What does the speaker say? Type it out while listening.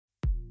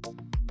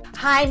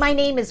Hi, my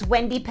name is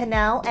Wendy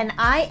Pinnell, and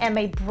I am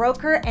a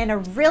broker and a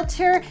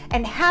realtor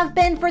and have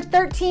been for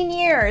 13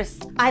 years.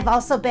 I've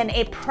also been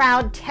a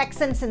proud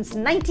Texan since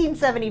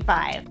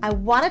 1975. I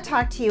want to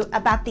talk to you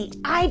about the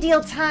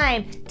ideal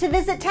time to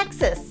visit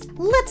Texas.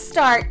 Let's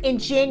start in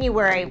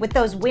January with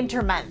those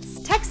winter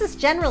months. Texas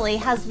generally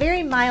has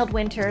very mild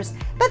winters,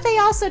 but they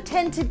also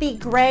tend to be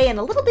gray and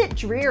a little bit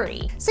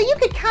dreary. So you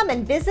could come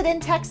and visit in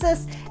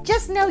Texas,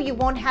 just know you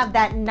won't have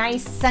that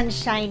nice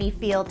sunshiny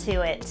feel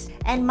to it.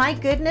 And my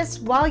goodness,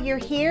 while you're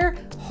here,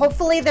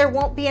 hopefully there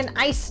won't be an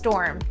ice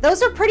storm.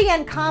 Those are pretty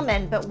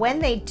uncommon, but when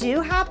they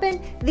do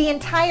happen, the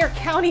entire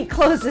county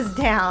closes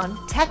down.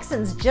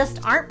 Texans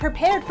just aren't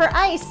prepared for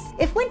ice.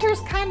 If winter's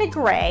kind of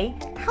gray,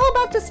 how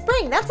about the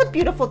spring? That's a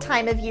beautiful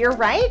time of year,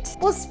 right?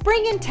 Well,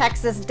 spring in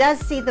Texas does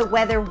see the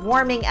weather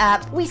warming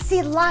up. We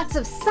see lots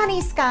of sunny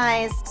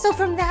skies. So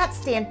from that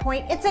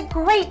standpoint, it's a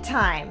great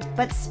time.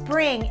 But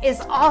spring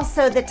is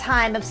also the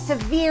time of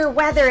severe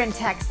weather in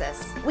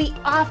Texas. We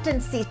often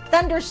see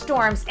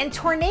thunderstorms and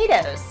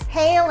tornadoes.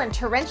 Hail and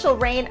torrential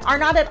rain are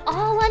not at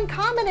all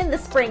uncommon in the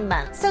spring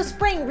months. So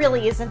spring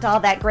really isn't all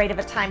that great of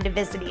a time to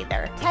visit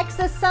either.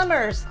 Texas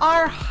summers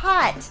are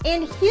hot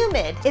and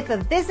humid. If a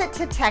visit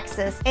to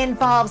Texas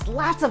involves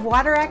lots of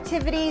water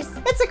activities,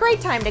 it's a great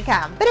time to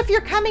come. But if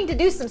you're coming to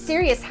do some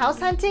serious house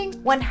hunting,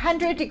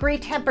 100-degree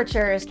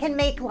temperatures can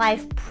make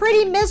life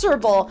pretty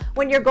miserable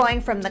when you're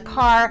going from the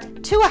car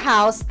to a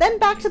house, then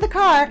back to the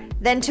car,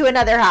 then to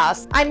another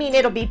house. I mean,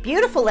 it'll be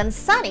beautiful and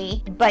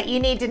sunny, but you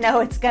need to know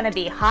it's gonna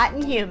be hot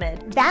and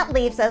humid. That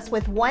leaves us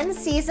with one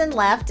season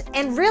left,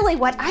 and really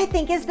what I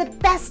think is the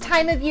best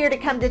time of year to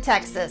come to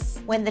Texas.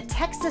 When the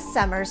Texas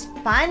summers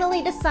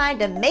finally decide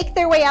to make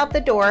their way out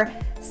the door,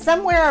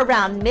 somewhere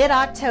around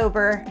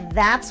mid-October,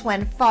 that's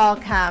when fall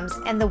comes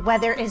and the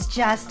weather is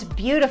just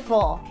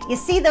beautiful. You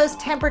see those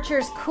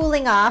temperatures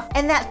cooling off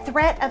and that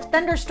threat of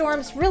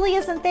thunderstorms really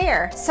isn't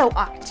there. So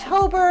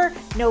October,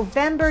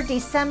 November,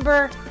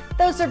 December,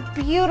 those are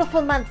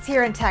beautiful months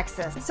here in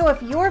Texas. So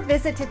if your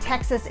visit to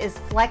Texas is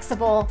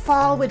flexible,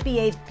 fall would be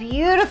a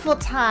beautiful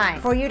time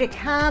for you to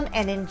come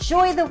and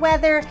enjoy the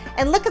weather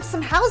and look at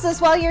some houses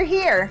while you're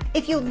here.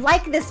 If you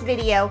like this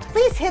video,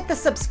 please hit the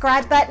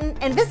subscribe button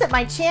and visit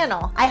my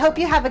channel. I hope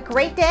you have a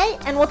great day,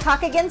 and we'll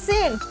talk again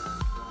soon.